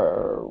task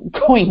or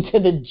going to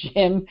the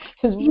gym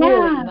is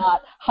really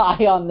not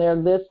high on their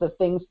list of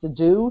things to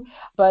do.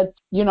 But,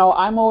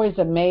 I'm always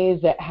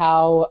amazed at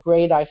how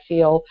great I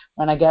feel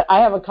when I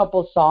have a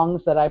couple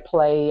songs that I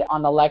play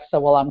on Alexa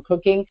while I'm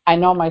cooking. I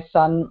know my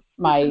son,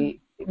 my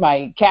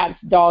cats,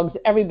 dogs,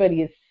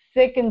 everybody is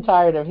sick and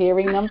tired of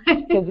hearing them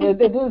because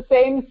they do the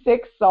same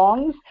 6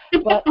 songs,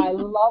 but I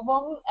love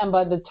them. And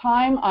by the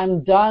time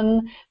I'm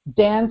done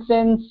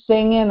dancing,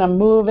 singing, and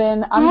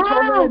moving, I'm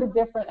totally at a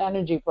different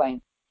energy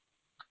plane.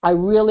 I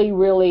really,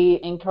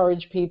 really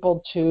encourage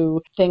people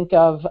to think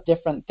of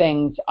different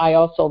things. I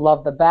also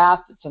love the bath.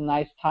 It's a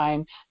nice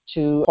time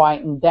to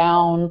quieten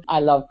down.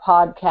 I love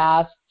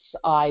podcasts.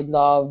 I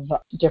love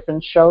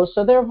different shows.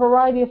 So there are a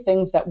variety of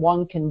things that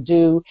one can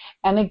do.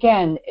 And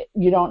again,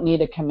 you don't need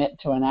to commit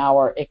to an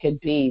hour. It could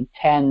be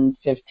 10,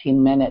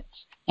 15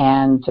 minutes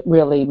and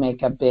really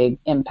make a big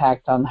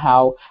impact on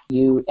how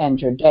you end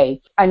your day.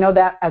 I know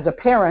that as a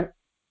parent,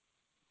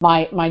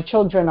 my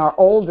children are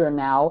older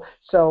now,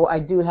 so I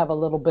do have a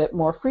little bit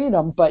more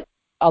freedom, but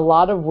a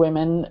lot of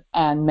women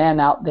and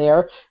men out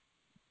there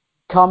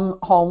come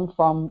home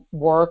from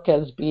work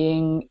as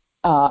being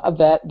a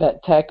vet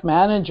tech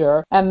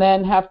manager and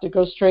then have to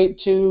go straight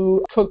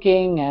to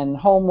cooking and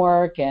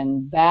homework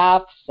and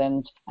baths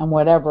and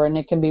whatever, and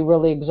it can be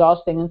really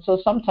exhausting. And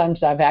so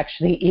sometimes I've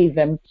actually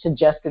even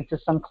suggested to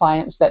some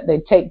clients that they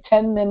take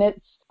 10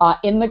 minutes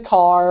in the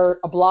car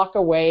a block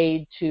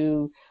away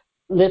to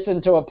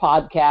listen to a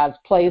podcast,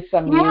 play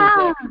some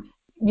music,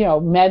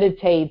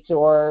 meditate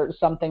or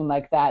something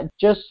like that,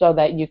 just so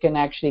that you can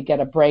actually get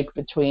a break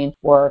between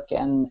work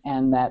and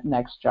that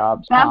next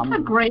job. That's a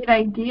great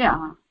idea.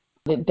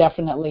 It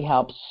definitely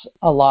helps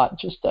a lot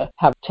just to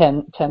have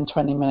 10,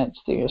 20 minutes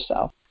to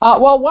yourself.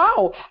 Well,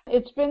 wow.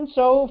 It's been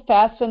so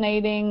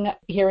fascinating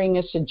hearing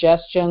your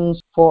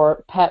suggestions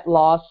for pet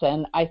loss,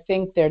 and I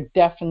think there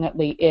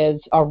definitely is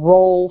a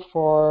role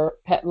for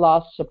pet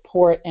loss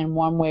support in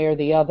one way or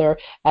the other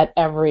at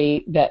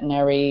every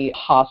veterinary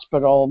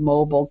hospital,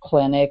 mobile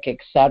clinic,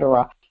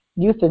 etc.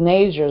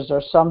 Euthanasias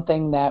are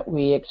something that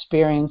we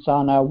experience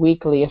on a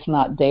weekly, if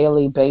not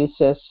daily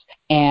basis,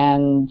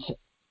 and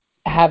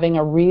having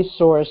a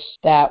resource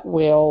that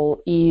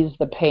will ease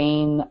the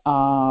pain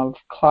of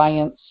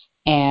clients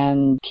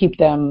and keep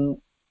them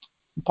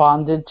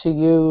bonded to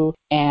you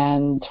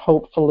and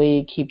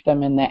hopefully keep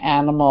them in the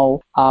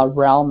animal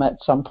realm at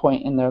some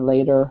point in their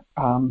later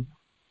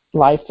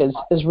life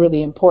is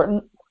really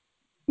important.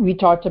 We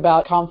talked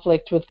about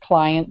conflict with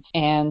clients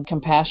and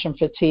compassion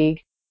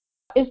fatigue.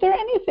 Is there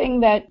anything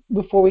that,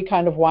 before we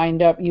kind of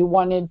wind up, you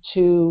wanted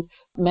to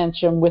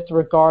mention with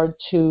regard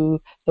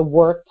to the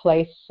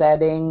workplace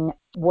setting,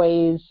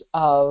 ways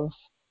of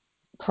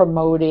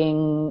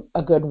promoting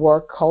a good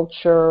work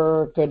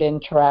culture, good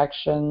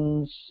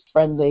interactions,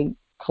 friendly,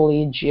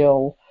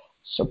 collegial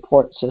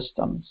support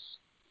systems?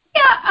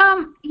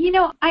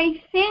 Yeah,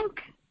 I think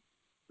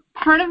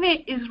part of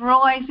it is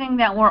realizing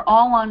that we're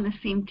all on the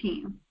same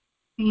team.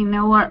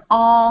 We're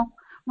all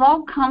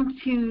come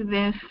to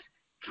this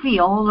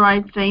field, or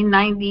I'd say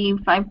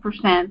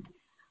 95%,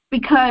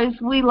 because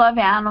we love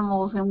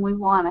animals and we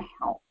want to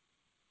help.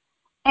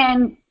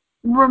 And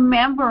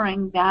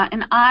remembering that,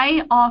 and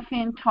I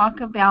often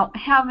talk about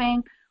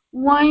having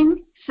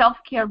one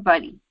self-care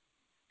buddy.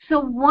 So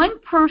one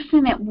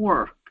person at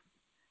work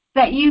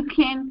that you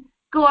can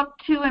go up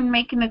to and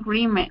make an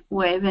agreement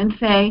with and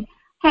say,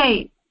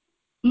 hey,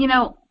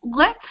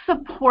 let's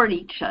support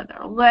each other.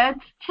 Let's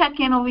check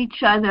in with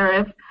each other.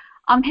 If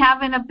I'm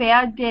having a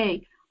bad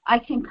day, I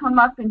can come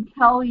up and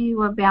tell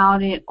you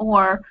about it,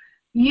 or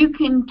you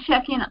can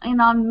check in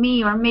on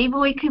me, or maybe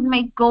we could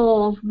make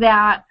goals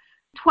that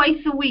twice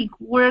a week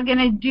we're going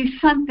to do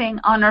something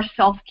on our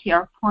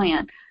self-care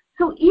plan.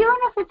 So even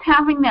if it's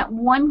having that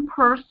one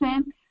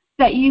person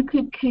that you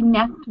could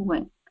connect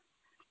with,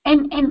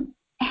 and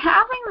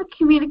having the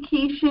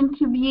communication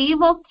to be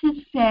able to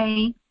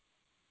say,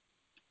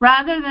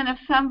 rather than if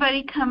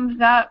somebody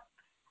comes up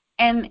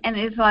and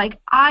is like,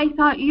 I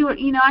thought you were,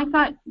 I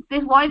thought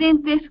this, why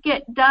didn't this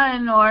get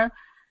done? Or,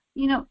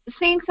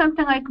 saying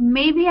something like,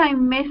 maybe I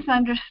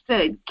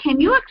misunderstood. Can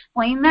you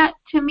explain that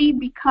to me?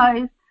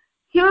 Because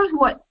here's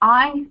what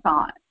I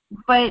thought,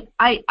 but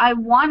I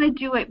want to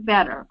do it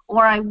better,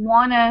 or I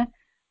want to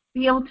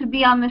be able to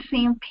be on the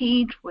same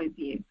page with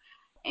you.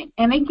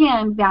 And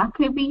again, that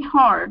could be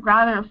hard,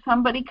 rather if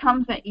somebody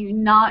comes at you,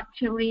 not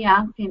to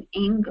react in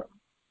anger.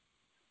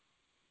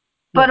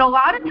 But a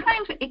lot of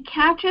times it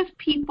catches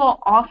people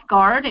off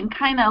guard and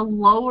kind of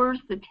lowers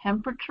the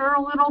temperature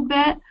a little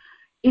bit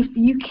if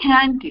you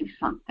can do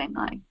something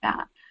like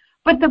that.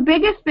 But the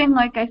biggest thing,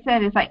 like I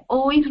said, is I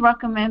always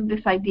recommend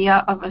this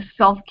idea of a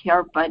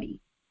self-care buddy.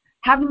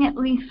 Having at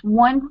least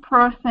one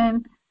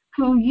person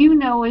who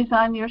is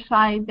on your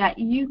side that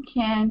you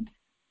can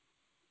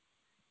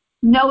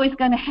know is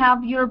going to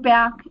have your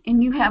back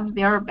and you have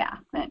their back.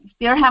 Then if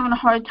they're having a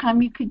hard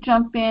time, you could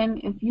jump in.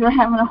 If you're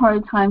having a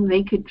hard time,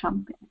 they could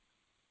jump in.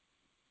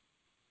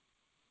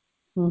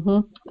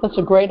 That's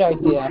a great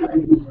idea.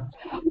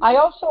 I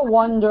also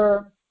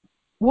wonder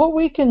what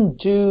we can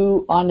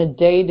do on a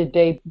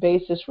day-to-day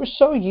basis. We're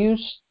so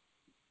used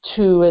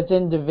to, as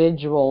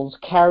individuals,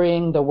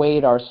 carrying the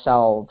weight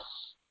ourselves,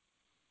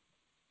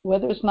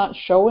 whether it's not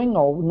showing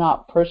or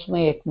not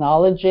personally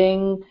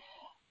acknowledging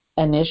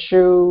an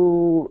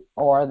issue,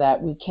 or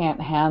that we can't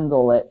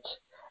handle it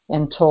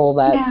until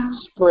that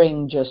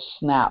spring just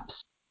snaps.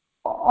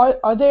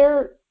 Are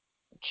there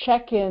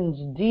check-ins,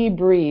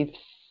 debriefs?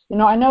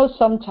 I know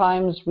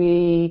sometimes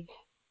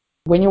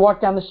when you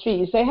walk down the street,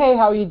 you say, hey,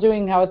 how are you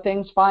doing? How are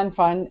things? Fine.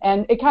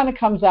 And it kind of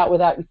comes out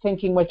without you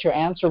thinking what your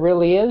answer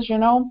really is,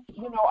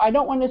 I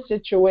don't want a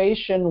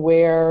situation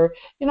where,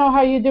 how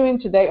are you doing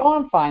today? Oh,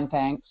 I'm fine,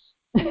 thanks.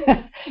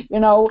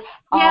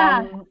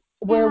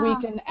 Where we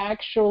can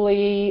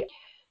actually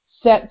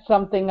set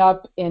something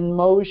up in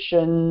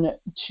motion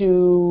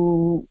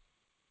to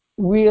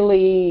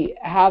really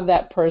have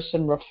that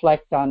person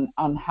reflect on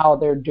how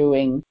they're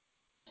doing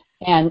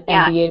and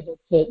be able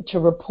to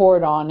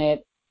report on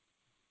it,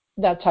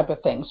 that type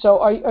of thing. So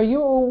are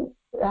you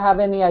have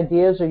any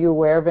ideas? Are you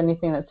aware of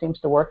anything that seems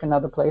to work in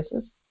other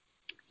places?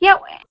 Yeah,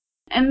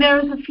 and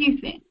there's a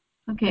few things.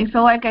 Okay,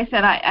 so like I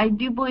said, I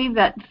do believe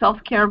that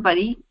self-care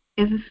buddy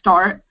is a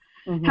start.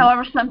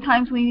 However,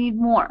 sometimes we need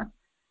more.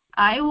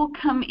 I will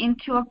come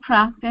into a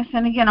practice,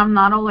 and again, I'm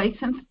not a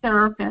licensed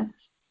therapist,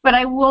 but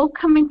I will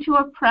come into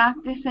a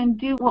practice and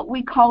do what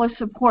we call a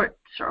support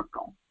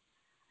circle.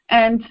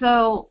 And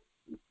so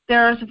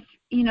there's,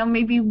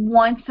 maybe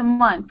once a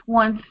month,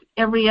 once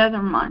every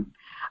other month,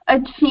 a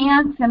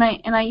chance, and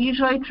I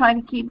usually try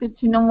to keep it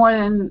to no more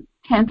than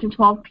 10 to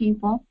 12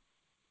 people,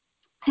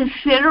 to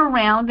sit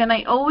around, and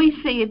I always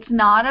say it's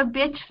not a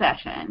bitch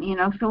session,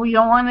 so we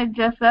don't want to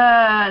just,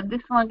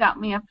 this one got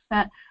me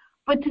upset,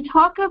 but to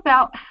talk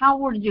about how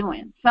we're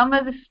doing, some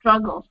of the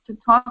struggles, to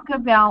talk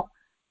about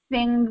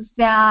things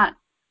that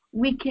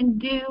we can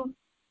do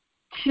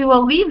to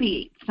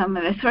alleviate some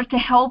of this or to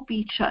help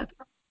each other.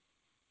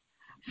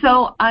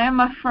 So I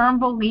am a firm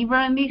believer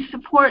in these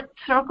support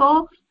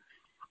circles.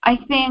 I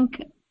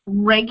think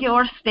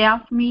regular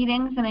staff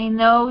meetings, and I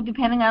know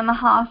depending on the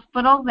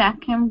hospital that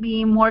can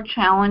be more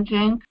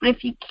challenging, but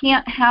if you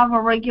can't have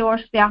a regular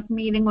staff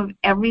meeting with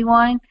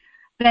everyone,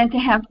 then to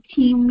have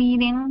team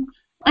meetings.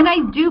 And I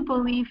do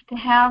believe to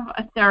have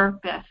a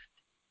therapist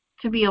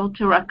to be able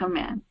to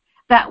recommend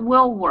that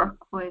will work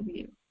with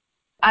you.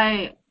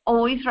 I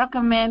always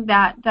recommend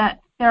that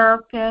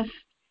therapist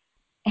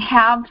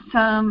have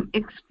some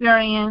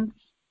experience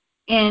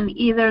in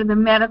either the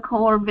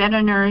medical or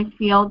veterinary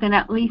field and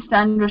at least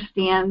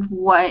understand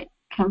what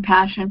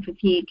compassion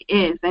fatigue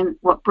is and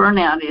what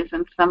burnout is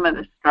and some of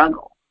the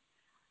struggle.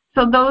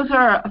 So those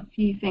are a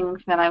few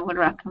things that I would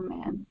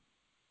recommend.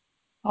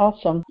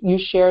 Awesome. You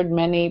shared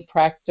many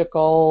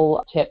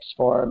practical tips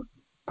for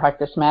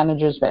practice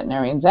managers,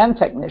 veterinarians, and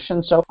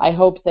technicians. So I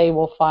hope they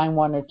will find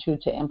one or two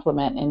to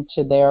implement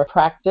into their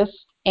practice.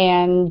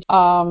 And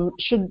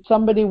should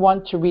somebody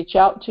want to reach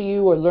out to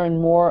you or learn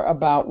more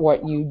about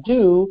what you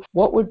do,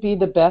 what would be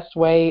the best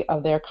way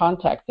of their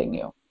contacting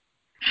you?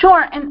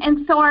 Sure.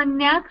 And so our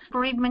next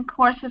bereavement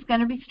course is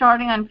going to be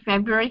starting on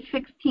February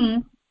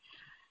 16th.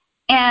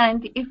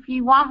 And if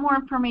you want more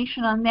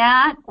information on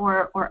that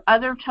or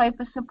other type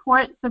of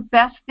support, the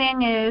best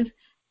thing is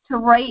to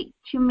write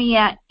to me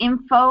at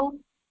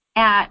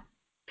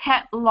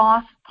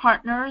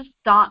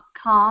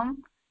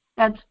info@petlosspartners.com.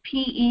 That's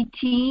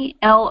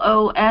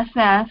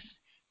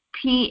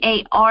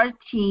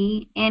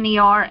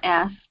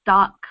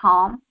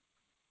PETLOSSPARTNERS.com.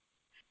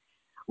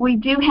 We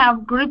do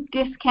have group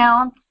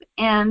discounts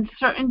and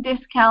certain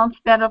discounts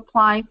that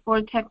apply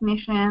for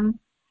technicians.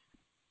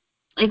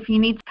 If you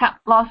need pet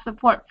loss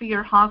support for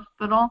your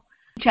hospital,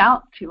 reach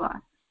out to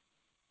us.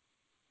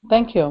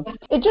 Thank you.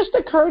 It just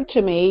occurred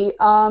to me,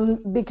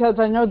 because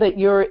I know that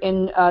you're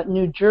in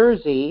New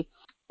Jersey,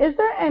 is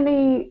there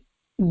any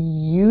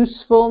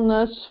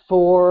usefulness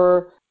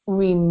for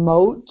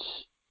remote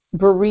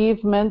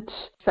bereavement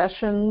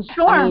sessions?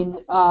 Sure. I mean,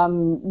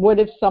 what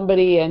if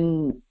somebody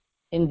in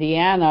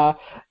Indiana,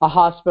 a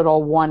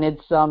hospital,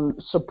 wanted some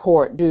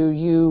support? Do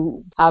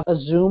you have a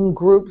Zoom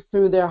group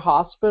through their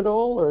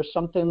hospital or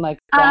something like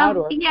that?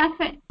 Yes,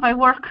 I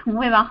work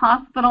with a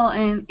hospital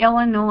in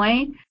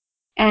Illinois,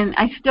 and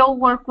I still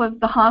work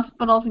with the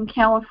hospitals in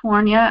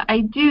California.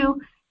 I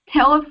do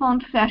telephone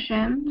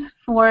sessions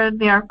for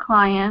their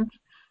clients,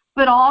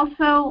 but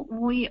also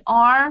we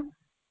are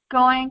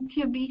going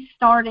to be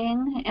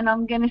starting, and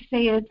I'm going to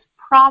say it's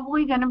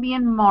probably going to be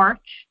in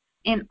March,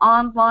 an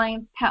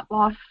online pet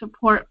loss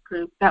support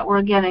group that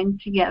we're getting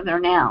together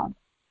now.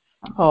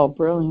 Oh,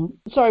 brilliant.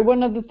 Sorry,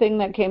 one other thing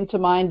that came to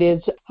mind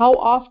is how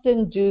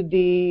often do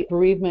the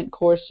bereavement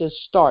courses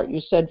start?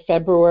 You said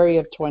February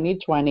of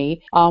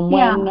 2020.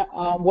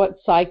 What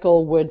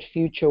cycle would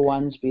future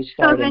ones be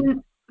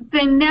starting? So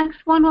the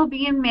next one will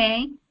be in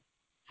May.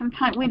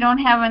 Sometime we don't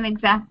have an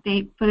exact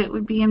date, but it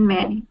would be in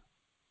May.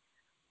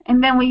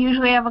 And then we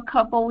usually have a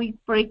couple-week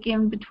break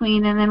in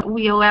between, and then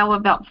we allow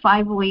about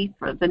 5 weeks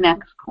for the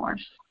next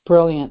course.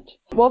 Brilliant.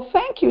 Well,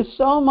 thank you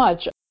so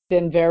much.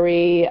 Been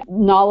very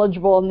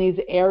knowledgeable in these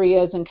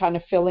areas and kind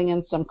of filling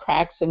in some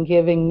cracks and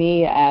giving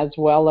me, as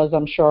well as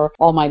I'm sure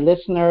all my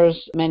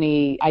listeners,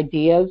 many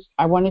ideas.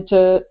 I wanted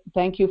to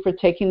thank you for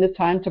taking the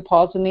time to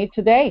pause with me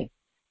today.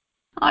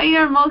 Oh,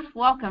 you're most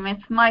welcome.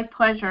 It's my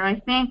pleasure. I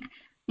think,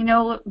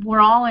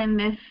 we're all in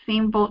this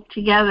same boat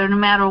together, no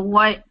matter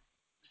what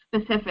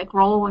specific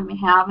role we may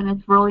have, and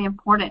it's really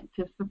important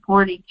to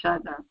support each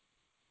other.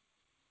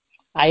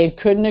 I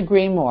couldn't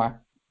agree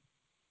more.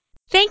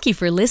 Thank you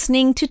for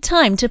listening to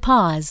Time to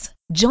Pause.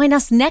 Join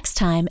us next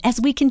time as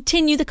we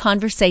continue the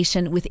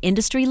conversation with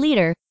industry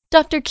leader,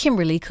 Dr.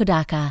 Kimberly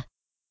Kodaka.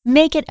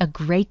 Make it a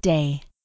great day.